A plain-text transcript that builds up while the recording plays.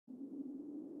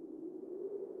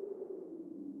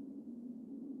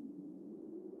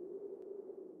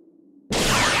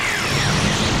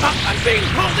being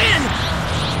pulled in!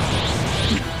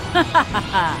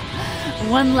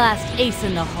 One last ace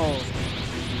in the hole.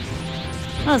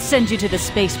 I'll send you to the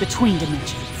space between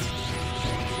dimensions.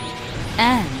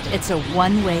 And it's a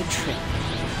one-way trip.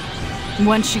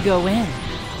 Once you go in,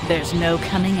 there's no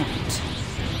coming out.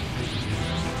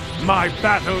 My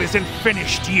battle isn't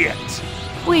finished yet.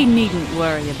 We needn't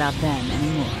worry about them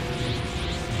anymore.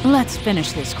 Let's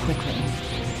finish this quickly.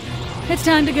 It's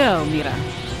time to go, Mira.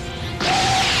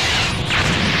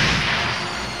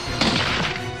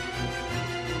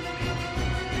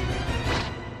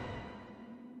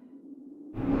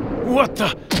 What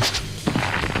the?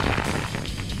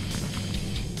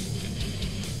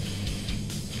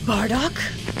 Bardock?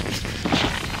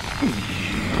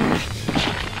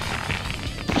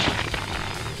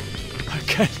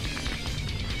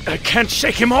 I can't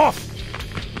shake him off!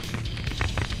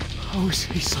 How is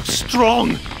he so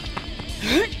strong?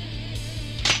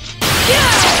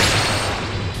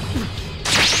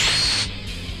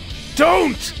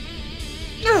 Don't!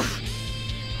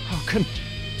 How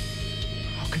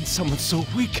can someone so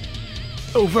weak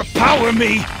overpower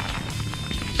me?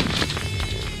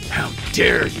 How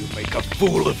dare you make a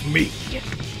fool of me?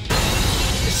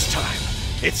 This time,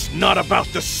 it's not about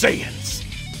the Saiyans.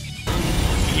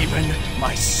 Even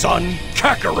my son,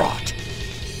 Kakarot.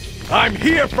 I'm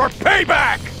here for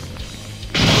payback!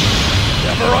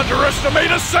 Never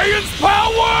underestimate a Saiyan's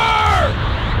power!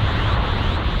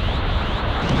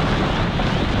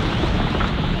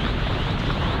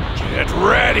 Get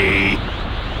ready!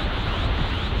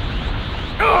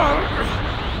 How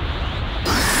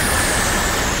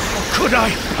could I?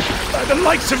 By the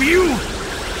likes of you!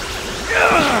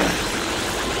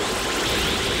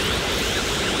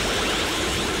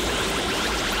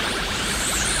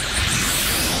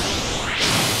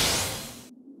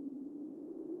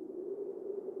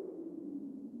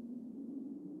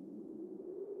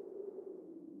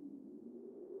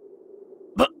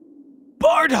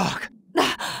 Bardock!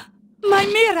 My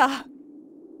Mira!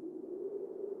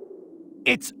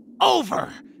 It's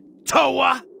over,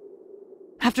 Towa!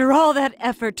 After all that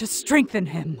effort to strengthen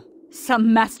him,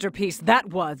 some masterpiece that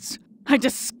was. I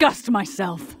disgust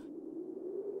myself.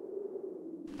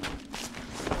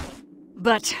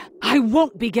 But I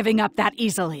won't be giving up that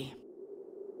easily.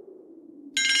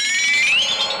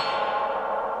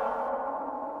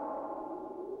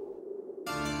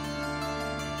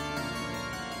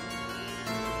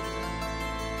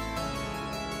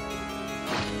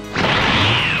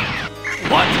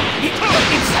 What?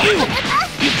 It's you!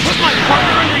 You put my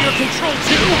partner under your control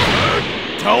too?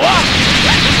 Towa!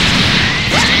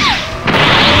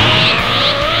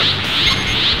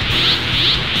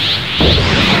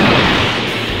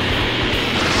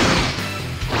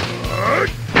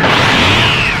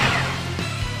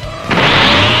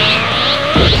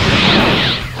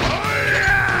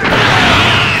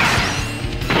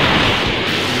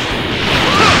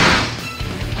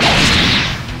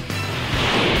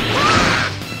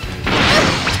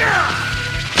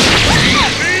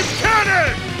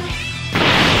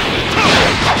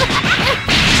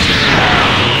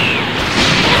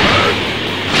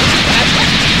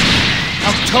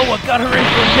 Towa got her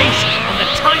information on the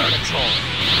time control.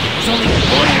 There's only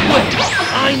one way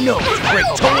I know to break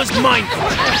Towa's mind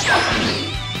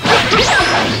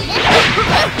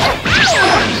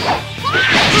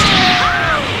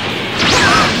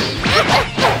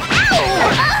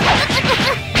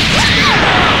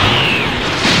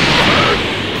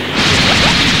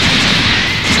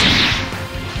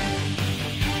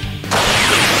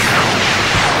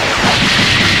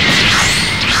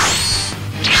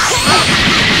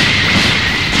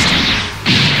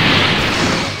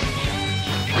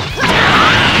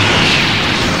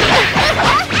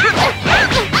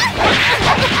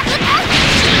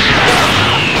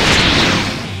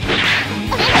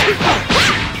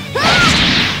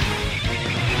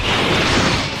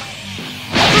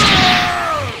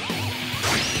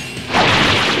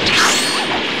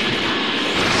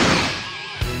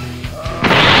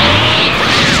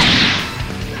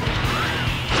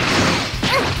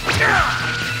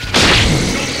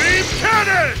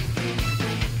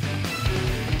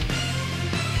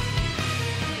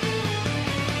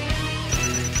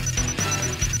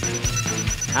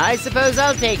I suppose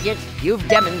I'll take it. You've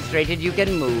demonstrated you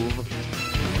can move.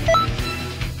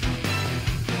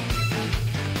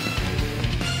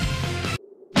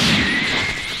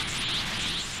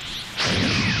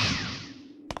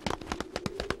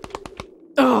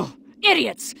 Oh,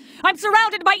 idiots! I'm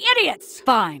surrounded by idiots!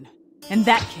 Fine. In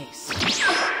that case,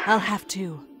 I'll have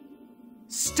to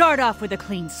start off with a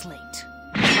clean slate.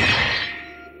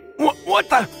 What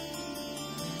the?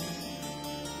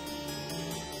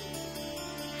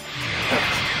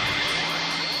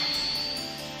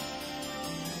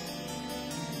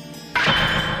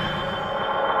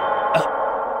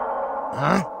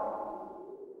 Huh?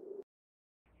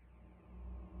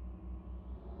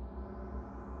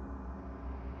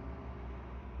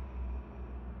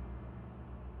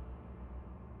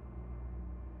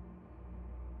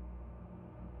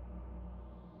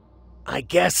 I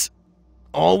guess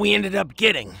all we ended up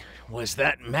getting was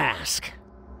that mask.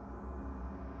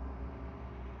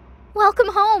 Welcome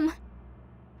home.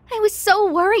 I was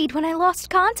so worried when I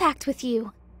lost contact with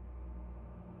you.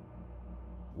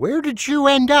 Where did you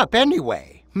end up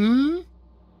anyway,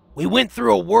 We went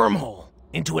through a wormhole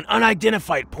into an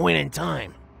unidentified point in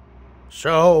time.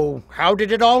 So, how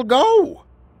did it all go?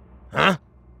 Huh?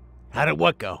 How did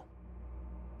what go?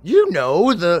 You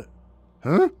know,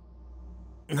 Huh?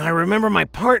 I remember my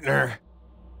partner...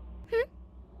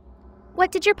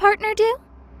 What did your partner do?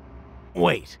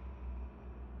 Wait.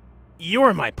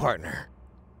 You're my partner,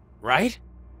 right?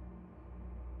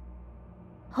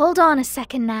 Hold on a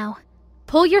second now.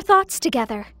 Pull your thoughts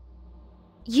together.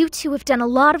 You two have done a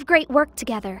lot of great work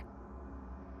together.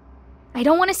 I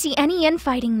don't want to see any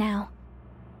infighting now.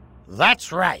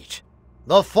 That's right.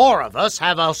 The four of us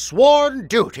have a sworn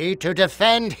duty to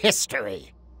defend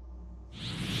history.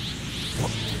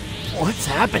 What's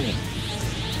happening?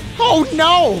 Oh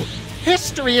no!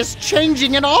 History is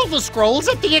changing in all the scrolls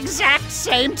at the exact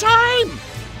same time!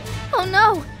 Oh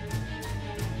no!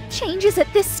 Changes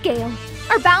at this scale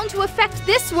are bound to affect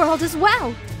this world as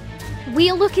well.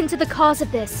 We'll look into the cause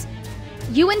of this.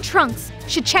 You and Trunks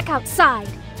should check outside.